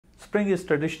Spring is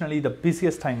traditionally the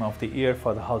busiest time of the year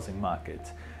for the housing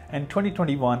market, and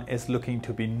 2021 is looking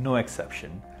to be no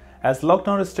exception. As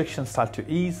lockdown restrictions start to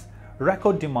ease,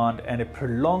 record demand and a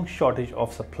prolonged shortage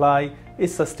of supply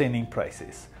is sustaining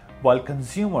prices, while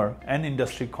consumer and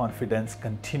industry confidence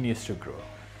continues to grow.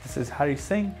 This is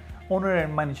𝗘𝗔𝗦𝗧, owner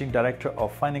and managing director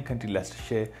of Fine & Country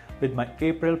Leicestershire, with my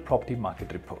April property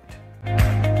market report.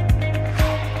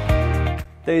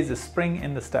 There is a spring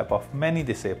in the step of many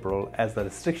this April as the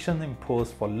restrictions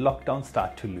imposed for lockdown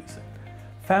start to loosen.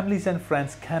 Families and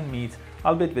friends can meet,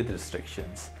 albeit with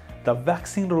restrictions. The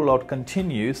vaccine rollout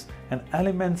continues and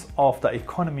elements of the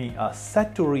economy are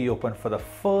set to reopen for the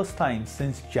first time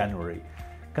since January.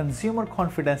 Consumer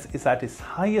confidence is at its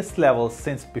highest level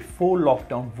since before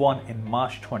lockdown 1 in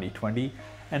March 2020,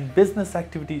 and business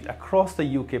activity across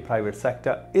the UK private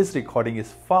sector is recording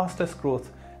its fastest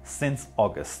growth since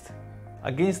August.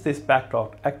 Against this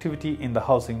backdrop, activity in the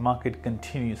housing market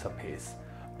continues apace,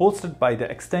 bolstered by the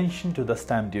extension to the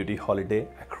stamp duty holiday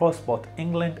across both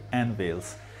England and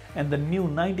Wales and the new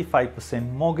 95%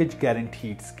 mortgage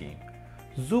guaranteed scheme.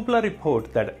 Zoopla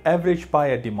report that average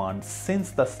buyer demand since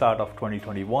the start of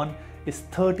 2021 is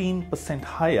 13%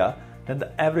 higher than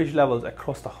the average levels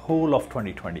across the whole of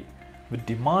 2020, with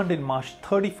demand in March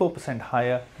 34%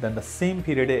 higher than the same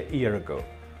period a year ago.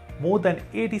 More than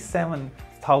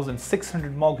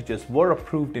 87,600 mortgages were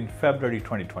approved in February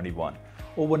 2021,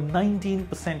 over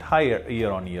 19% higher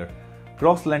year on year.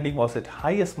 Gross lending was its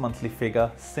highest monthly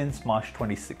figure since March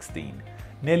 2016,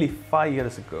 nearly 5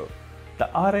 years ago. The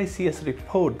RICS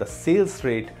report the sales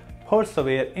rate per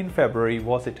surveyor in February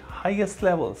was its highest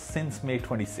level since May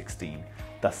 2016.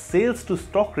 The sales to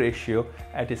stock ratio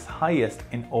at its highest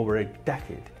in over a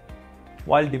decade.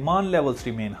 While demand levels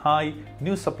remain high,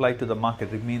 new supply to the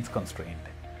market remains constrained.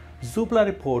 Zoopla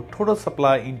report total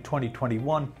supply in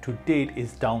 2021 to date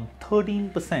is down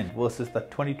 13% versus the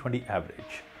 2020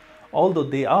 average, although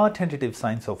there are tentative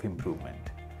signs of improvement.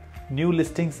 New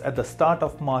listings at the start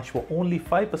of March were only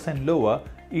 5% lower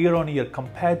year on year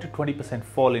compared to 20%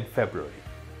 fall in February.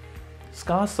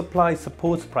 Scarce supply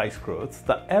supports price growth.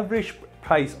 The average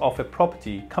price of a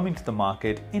property coming to the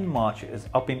market in March is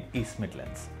up in East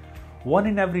Midlands. 1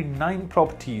 in every 9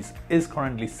 properties is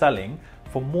currently selling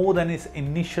for more than its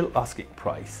initial asking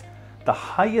price, the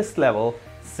highest level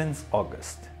since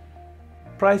August.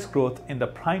 Price growth in the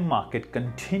prime market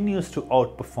continues to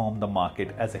outperform the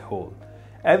market as a whole.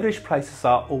 Average prices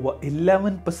are over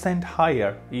 11%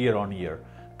 higher year on year.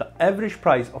 The average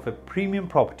price of a premium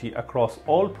property across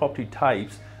all property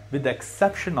types, with the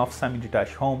exception of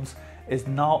semi-detached homes, is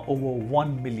now over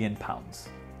 £1 million.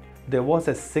 There was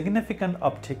a significant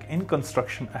uptick in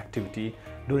construction activity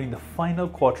during the final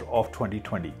quarter of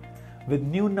 2020, with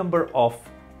new number of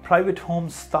private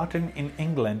homes started in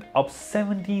England up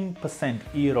 17%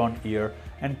 year on year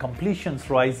and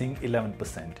completions rising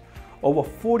 11%. Over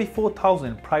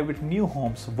 44,000 private new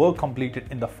homes were completed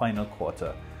in the final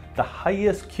quarter, the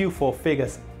highest Q4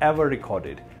 figures ever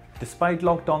recorded. Despite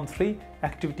lockdown 3,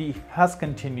 activity has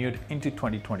continued into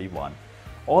 2021.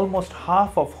 Almost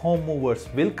half of home movers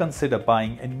will consider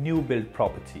buying a new build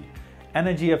property.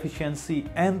 Energy efficiency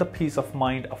and the peace of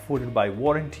mind afforded by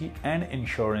warranty and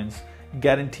insurance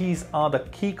guarantees are the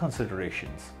key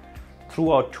considerations.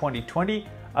 Throughout 2020,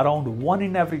 around 1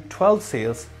 in every 12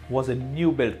 sales was a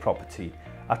new build property,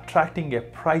 attracting a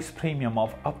price premium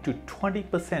of up to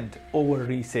 20% over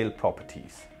resale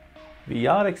properties. We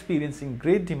are experiencing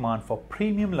great demand for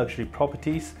premium luxury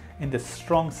properties in the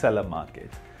strong seller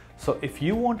market. So if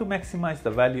you want to maximize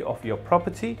the value of your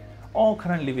property or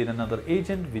currently with another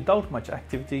agent without much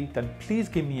activity, then please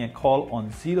give me a call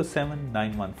on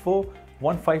 07914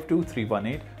 152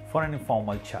 318 for an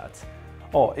informal chat.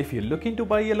 Or if you're looking to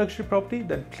buy a luxury property,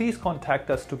 then please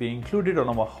contact us to be included on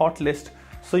our hot list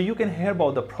so you can hear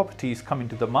about the properties coming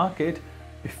to the market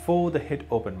before they hit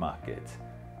open market.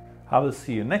 I will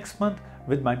see you next month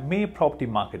with my May property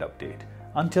market update.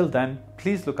 Until then,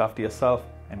 please look after yourself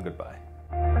and goodbye.